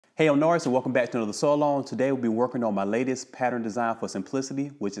Hey, I'm Norris and welcome back to another sew along. Today we'll be working on my latest pattern design for simplicity,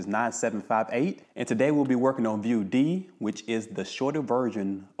 which is 9758. And today we'll be working on view D, which is the shorter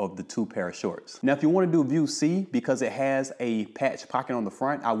version of the two pair of shorts. Now, if you want to do view C, because it has a patch pocket on the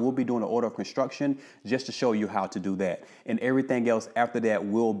front, I will be doing an order of construction just to show you how to do that. And everything else after that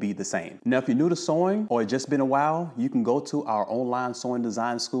will be the same. Now, if you're new to sewing or it's just been a while, you can go to our online sewing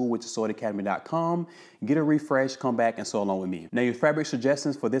design school, which is sewingacademy.com, get a refresh, come back and sew along with me. Now, your fabric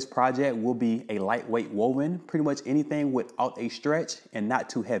suggestions for this project will be a lightweight woven, pretty much anything without a stretch and not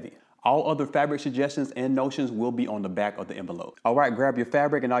too heavy. All other fabric suggestions and notions will be on the back of the envelope. All right, grab your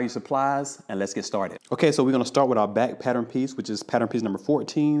fabric and all your supplies and let's get started. Okay, so we're gonna start with our back pattern piece, which is pattern piece number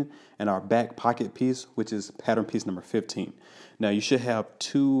 14, and our back pocket piece, which is pattern piece number 15. Now you should have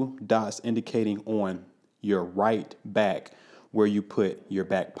two dots indicating on your right back where you put your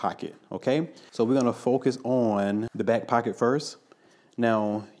back pocket, okay? So we're gonna focus on the back pocket first.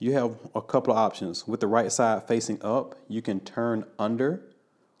 Now, you have a couple of options. With the right side facing up, you can turn under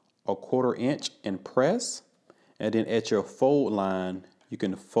a 1/4 inch and press, and then at your fold line, you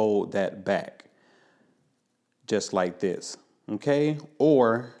can fold that back, just like this, okay?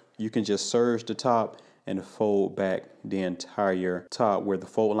 Or you can just serge the top and fold back the entire top where the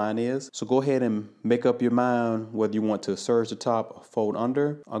fold line is. So go ahead and make up your mind whether you want to serge the top or fold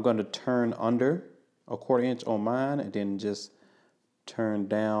under. I'm going to turn under a 1/4 inch on mine and then just turn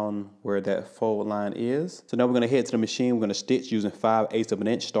down where that fold line is. So now we're going to head to the machine. We're going to stitch using 5/8 of an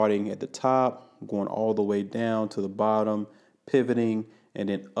inch, starting at the top, going all the way down to the bottom, pivoting, and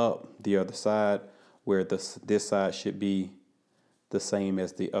then up the other side where this side should be the same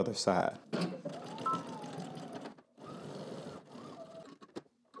as the other side.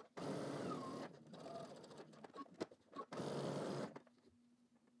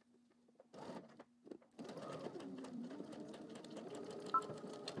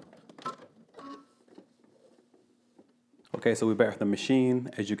 Okay, so we're back at the machine,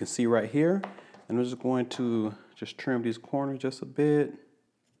 as you can see right here. And I'm just going to trim these corners just a bit.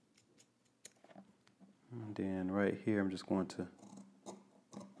 And then right here, I'm just going to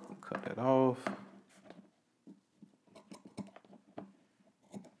cut that off.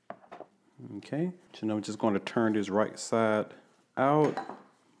 Okay, so now I'm just going to turn this right side out,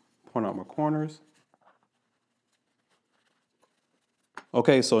 point out my corners.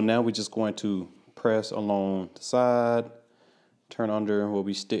 Okay, so now we're just going to press along the side, turn under will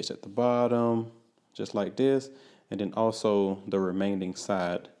be stitched at the bottom, just like this, and then also the remaining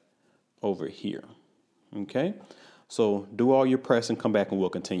side over here. Okay, so do all your pressing, come back and we'll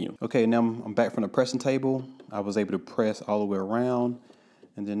continue. Okay, now I'm back from the pressing table. I was able to press all the way around,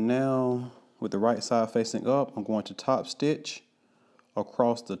 and then now with the right side facing up, I'm going to top stitch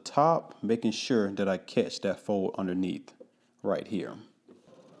across the top, making sure that I catch that fold underneath right here.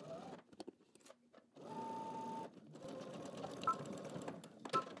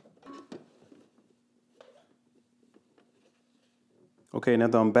 Okay, now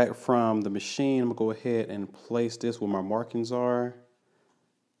that I'm back from the machine, I'm gonna go ahead and place this where my markings are,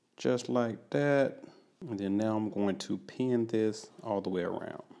 just like that. And then now I'm going to pin this all the way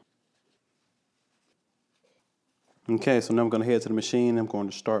around. Okay, so now I'm gonna head to the machine. I'm going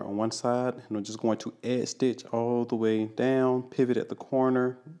to start on one side, and I'm just going to edge stitch all the way down, pivot at the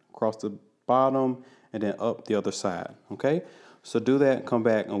corner, across the bottom, and then up the other side, okay? So do that, come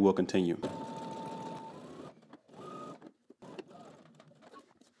back, and we'll continue.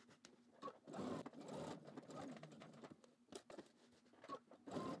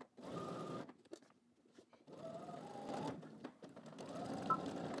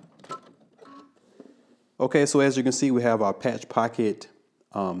 Okay, so as you can see, we have our patch pocket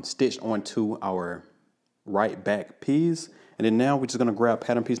stitched onto our right back piece. And then now we're just gonna grab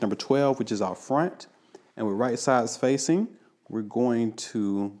pattern piece number 12, which is our front. And with right sides facing, we're going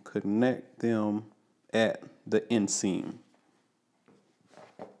to connect them at the inseam.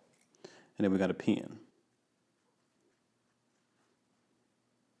 And then we got a pin.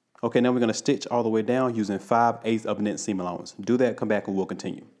 Okay, now we're gonna stitch all the way down using 5/8 of an inch seam allowance. Do that, come back and we'll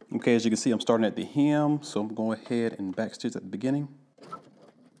continue. Okay, as you can see, I'm starting at the hem, so I'm going ahead and back stitch at the beginning.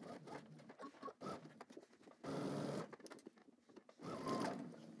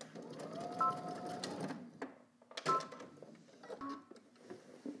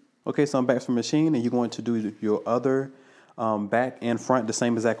 Okay, so I'm back from the machine, and you're going to do your other back and front the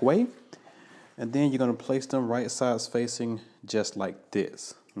same exact way. And then you're gonna place them right sides facing just like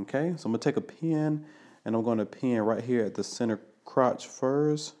this. Okay, so I'm gonna take a pin and I'm gonna pin right here at the center crotch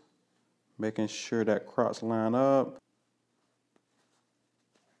first, making sure that crotch line up.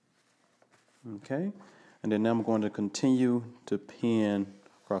 Okay, and then now I'm going to continue to pin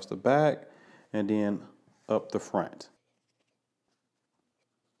across the back, and then up the front.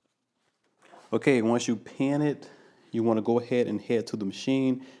 Okay, once you pin it, you want to go ahead and head to the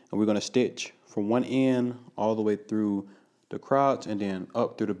machine, and we're going to stitch from one end all the way through the crotch and then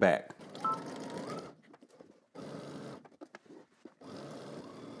up through the back.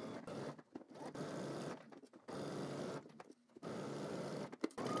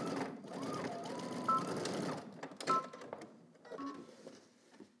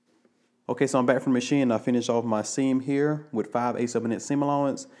 Okay, so I'm back from the machine. I finished off my seam here with 5/8 of an inch seam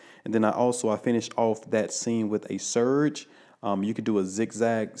allowance. And then I finished off that seam with a serge. You could do a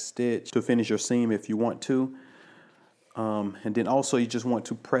zigzag stitch to finish your seam if you want to. And then also you just want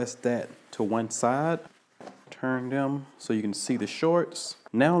to press that to one side. Turn them so you can see the shorts.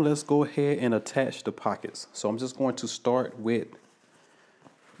 Now let's go ahead and attach the pockets. So I'm just going to start with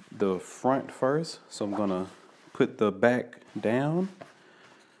the front first. So I'm gonna put the back down.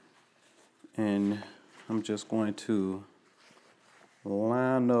 And I'm just going to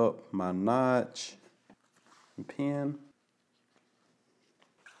line up my notch and pin.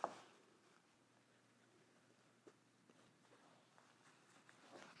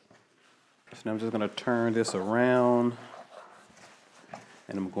 So now I'm just going to turn this around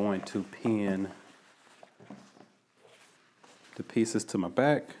and I'm going to pin the pieces to my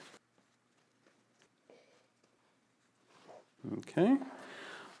back. Okay.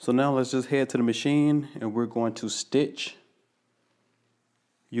 So now let's just head to the machine and we're going to stitch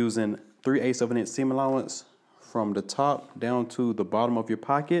using 3/8 of an inch seam allowance from the top down to the bottom of your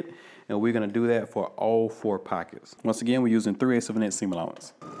pocket. And we're going to do that for all 4 pockets. Once again, we're using 3/8 of an inch seam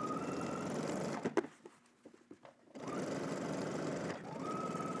allowance.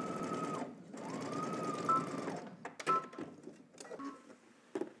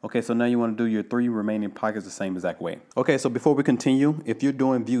 Okay, so now you want to do your 3 remaining pockets the same exact way. Okay, so before we continue, if you're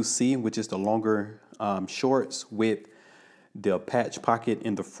doing view C, which is the longer shorts with the patch pocket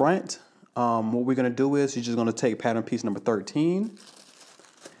in the front, what we're going to do is you're just going to take pattern piece number 13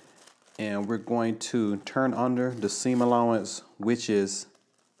 and we're going to turn under the seam allowance, which is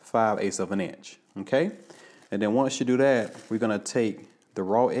 5/8 of an inch. Okay, and then once you do that, we're going to take the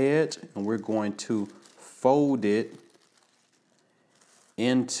raw edge and we're going to fold it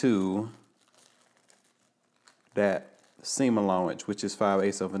into that seam allowance, which is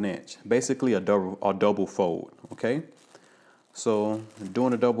 5/8 of an inch. Basically a double fold, okay? So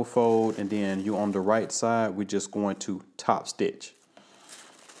doing a double fold, and then you on the right side, we're just going to top stitch.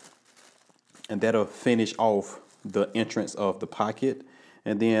 And that'll finish off the entrance of the pocket.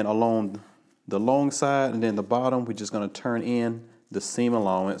 And then along the long side and then the bottom, we're just gonna turn in the seam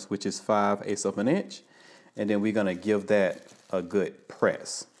allowance, which is 5/8 of an inch. And then we're gonna give that a good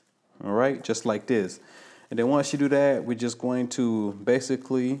press. All right, just like this. And then once you do that, we're just going to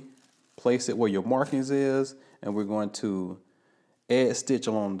basically place it where your markings is, and we're going to add stitch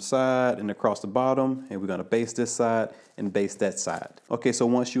along the side and across the bottom, and we're going to base this side and base that side. Okay, so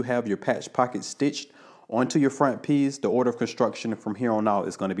once you have your patch pocket stitched onto your front piece, the order of construction from here on out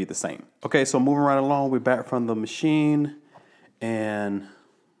is going to be the same. Okay, so moving right along, we're back from the machine and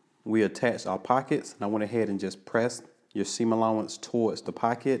we attached our pockets, and I went ahead and just pressed your seam allowance towards the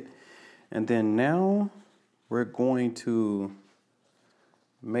pocket. And then now we're going to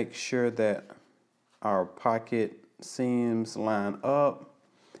make sure that our pocket seams line up,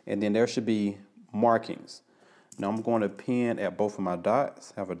 and then there should be markings. Now I'm going to pin at both of my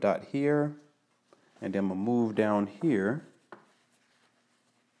dots. I have a dot here, and then I'm gonna move down here,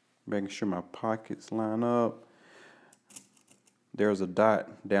 making sure my pockets line up. There's a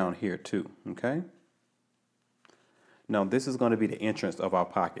dot down here too, okay? Now this is going to be the entrance of our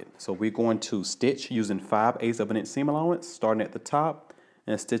pocket. So we're going to stitch using 5/8 of an inch seam allowance, starting at the top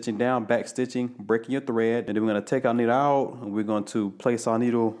and stitching down, back stitching, breaking your thread. And then we're going to take our needle out and we're going to place our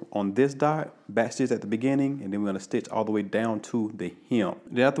needle on this dot, back stitch at the beginning, and then we're going to stitch all the way down to the hem.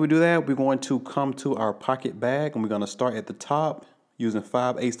 Then after we do that, we're going to come to our pocket bag and we're going to start at the top using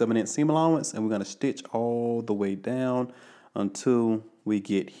 5/8 of an inch seam allowance, and we're going to stitch all the way down until we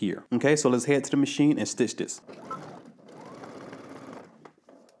get here. Okay, so let's head to the machine and stitch this.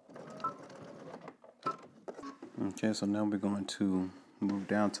 Okay, so now we're going to move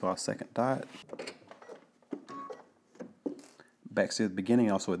down to our second dot. Back to the beginning,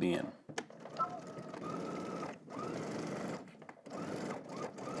 also at the end.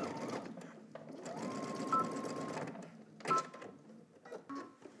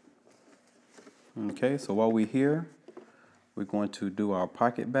 Okay, so while we're here, we're going to do our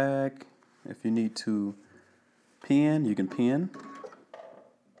pocket bag. If you need to pin, you can pin.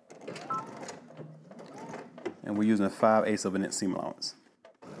 And we're using 5/8 of an inch seam allowance.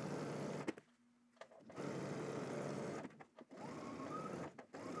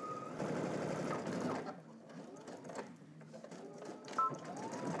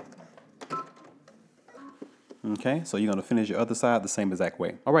 Okay, so you're gonna finish your other side the same exact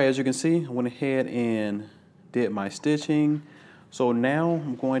way. All right, as you can see, I went ahead and did my stitching. So now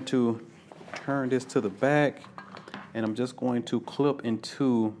I'm going to turn this to the back, and I'm just going to clip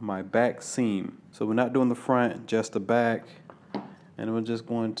into my back seam. So we're not doing the front, just the back. And we're just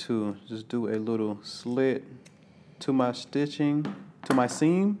going to just do a little slit to my stitching, to my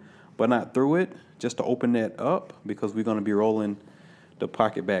seam, but not through it, just to open that up, because we're gonna be rolling the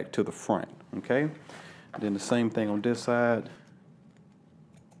pocket back to the front, okay? And then the same thing on this side.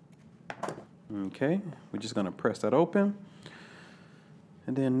 Okay, we're just gonna press that open.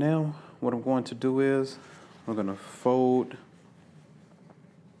 And then now what I'm going to do is we're gonna fold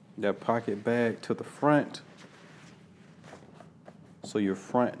that pocket back to the front. So your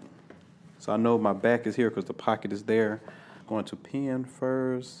front, so I know my back is here because the pocket is there. I'm going to pin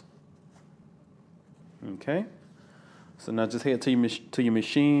first. Okay. So now just head to your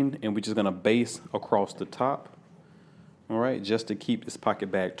machine, and we're just gonna base across the top. All right, just to keep this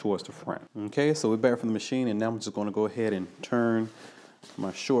pocket back towards the front. Okay, so we're back from the machine, and now I'm just gonna go ahead and turn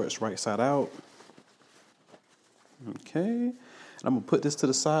my shorts right side out. Okay, and I'm gonna put this to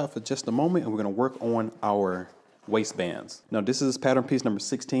the side for just a moment, and we're gonna work on our waistbands. Now this is pattern piece number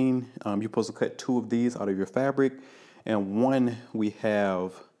 16. You're supposed to cut 2 of these out of your fabric, and 1 we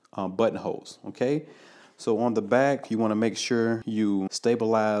have buttonholes, okay? So on the back, you wanna make sure you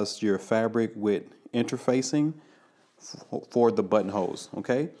stabilize your fabric with interfacing for the buttonholes,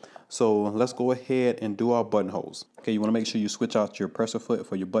 okay? So let's go ahead and do our buttonholes. Okay, you wanna make sure you switch out your presser foot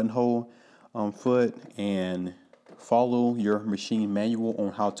for your buttonhole foot, and follow your machine manual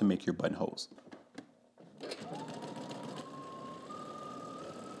on how to make your buttonholes.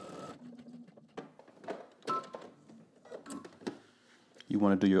 You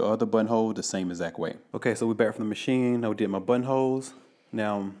want to do your other buttonhole the same exact way. Okay, so we're back from the machine. I did my buttonholes.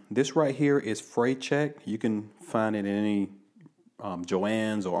 Now, this right here is fray check. You can find it in any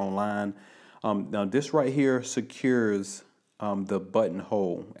Joann's or online. Now, this right here secures the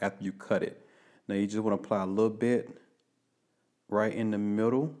buttonhole after you cut it. Now, you just want to apply a little bit right in the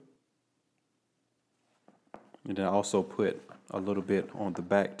middle. And then also put a little bit on the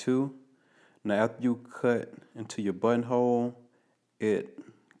back too. Now, after you cut into your buttonhole, it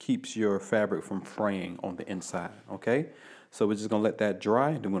keeps your fabric from fraying on the inside, okay? So we're just gonna let that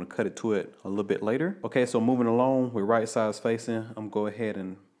dry, then we're gonna cut it to it a little bit later. Okay, so moving along with right sides facing, I'm gonna go ahead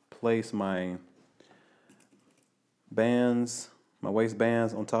and place my bands, my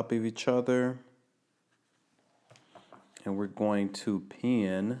waistbands on top of each other. And we're going to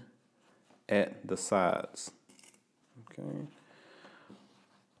pin at the sides, okay?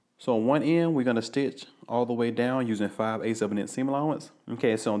 So on one end, we're gonna stitch all the way down using 5/8 of an inch seam allowance.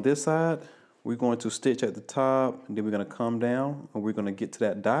 Okay, so on this side, we're going to stitch at the top, and then we're gonna come down, and we're gonna get to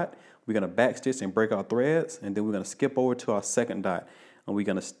that dot. We're gonna back stitch and break our threads, and then we're gonna skip over to our second dot, and we're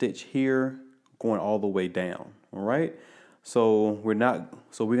gonna stitch here, going all the way down, all right? So we're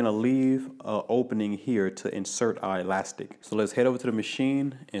gonna leave an opening here to insert our elastic. So let's head over to the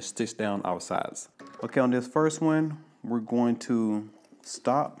machine and stitch down our sides. Okay, on this first one, we're going to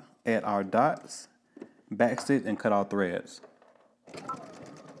stop at our dots, backstitch, and cut our threads.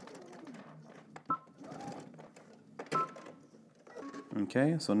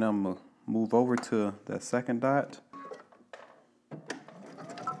 Okay, so now I'm gonna move over to that second dot.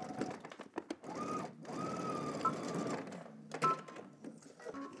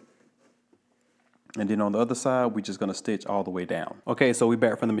 And then on the other side, we're just gonna stitch all the way down. Okay, so we're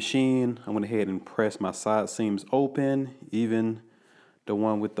back from the machine. I'm gonna head and press my side seams open, even the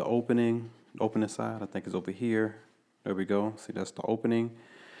one with the opening side, I think is over here. There we go, see that's the opening.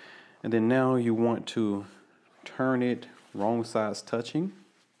 And then now you want to turn it wrong sides touching.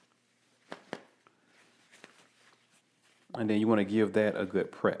 And then you want to give that a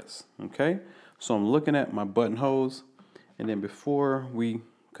good press, okay? So I'm looking at my buttonholes, and then before we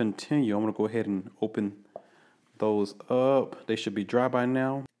continue, I'm gonna go ahead and open those up. They should be dry by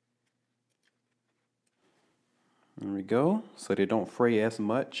now. There we go, so they don't fray as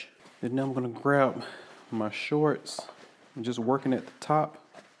much. And now I'm gonna grab my shorts. I'm just working at the top.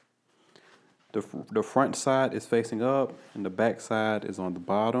 The front side is facing up, and the back side is on the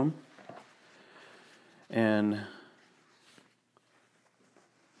bottom. And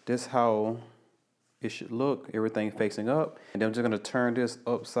this is how it should look, everything facing up. And then I'm just gonna turn this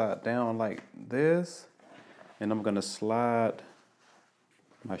upside down like this, and I'm gonna slide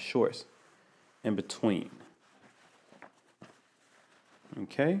my shorts in between.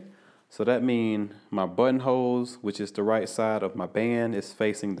 Okay, so that means my buttonholes, which is the right side of my band, is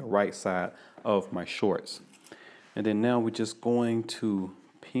facing the right side of my shorts. And then now we're just going to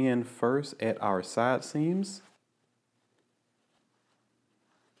pin first at our side seams.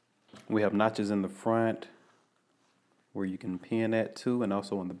 We have notches in the front where you can pin that to, and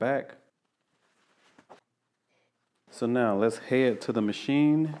also on the back. So now let's head to the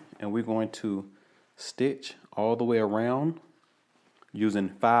machine, and we're going to stitch all the way around using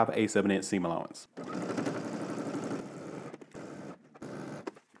 5/8 seam allowance.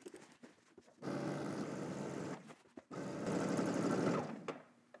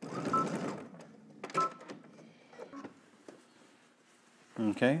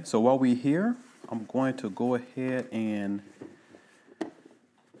 Okay, so while we're here, I'm going to go ahead and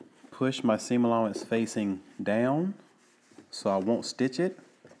push my seam allowance facing down so I won't stitch it,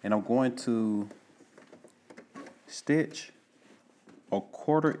 and I'm going to stitch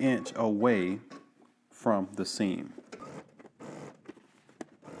 1/4 inch away from the seam.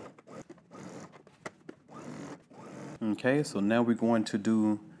 Okay, so now we're going to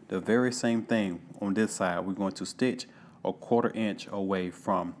do the very same thing on this side. We're going to stitch 1/4 inch away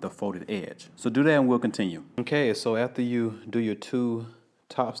from the folded edge. So do that and we'll continue. Okay, so after you do your 2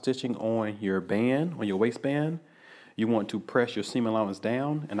 top stitching on your band, on your waistband, you want to press your seam allowance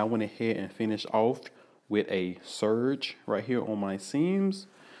down, and I went ahead and finished off with a serge right here on my seams.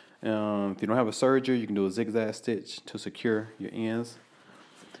 If you don't have a serger, you can do a zigzag stitch to secure your ends.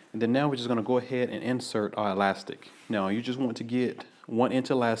 And then now we're just going to go ahead and insert our elastic. Now you just want to get 1 inch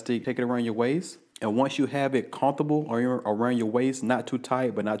elastic, take it around your waist, and once you have it comfortable or around your waist, not too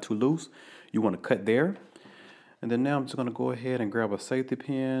tight but not too loose, you want to cut there. And then now I'm just going to go ahead and grab a safety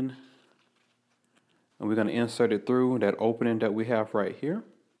pin, and we're going to insert it through that opening that we have right here.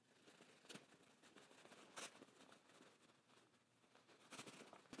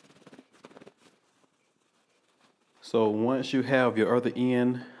 So once you have your other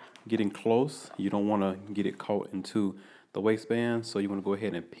end getting close, you don't want to get it caught into the waistband, so you want to go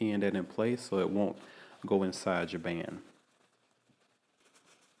ahead and pin that in place so it won't go inside your band.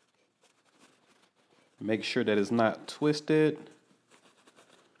 Make sure that it's not twisted.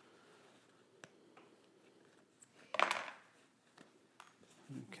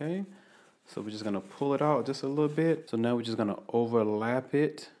 Okay, so we're just going to pull it out just a little bit. So now we're just going to overlap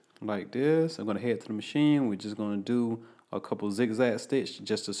it like this. I'm going to head to the machine. We're just going to do a couple zigzag stitch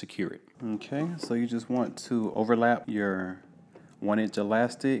just to secure it. Okay, so you just want to overlap your 1 inch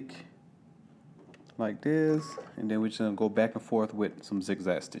elastic like this, and then we're just going to go back and forth with some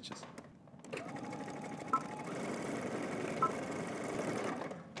zigzag stitches.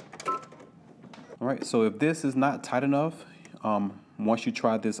 All right, so if this is not tight enough, once you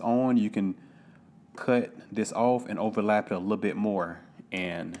try this on, you can cut this off and overlap it a little bit more,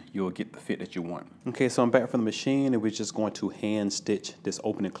 and you'll get the fit that you want. Okay, so I'm back from the machine, and we're just going to hand stitch this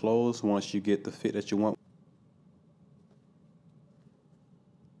open and close once you get the fit that you want.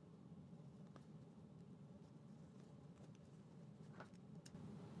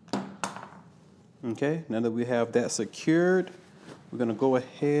 Okay, now that we have that secured, we're gonna go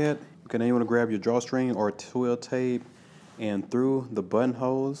ahead. Okay, now you wanna grab your drawstring or twill tape, and through the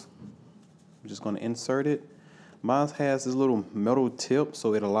buttonholes, I'm just gonna insert it. Mine has this little metal tip,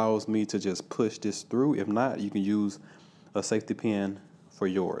 so it allows me to just push this through. If not, you can use a safety pin for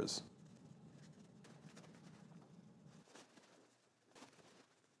yours.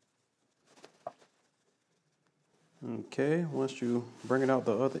 Okay, once you bring it out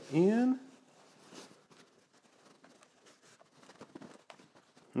the other end.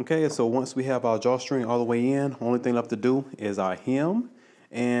 Okay, so once we have our drawstring all the way in, only thing left to do is our hem,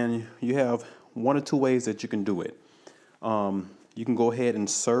 and you have 1 or 2 ways that you can do it. You can go ahead and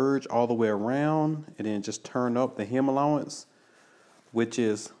serge all the way around, and then just turn up the hem allowance, which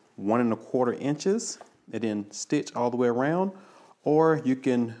is 1 1/4 inches, and then stitch all the way around, or you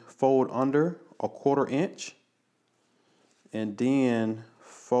can fold under 1/4 inch, and then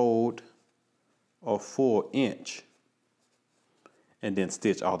fold a full inch, and then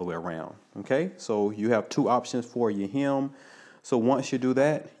stitch all the way around. Okay, so you have 2 options for your hem. So once you do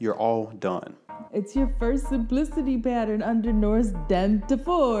that, you're all done. It's your first simplicity pattern under Norris Dent to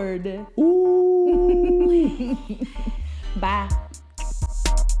Ford. Ooh. Bye.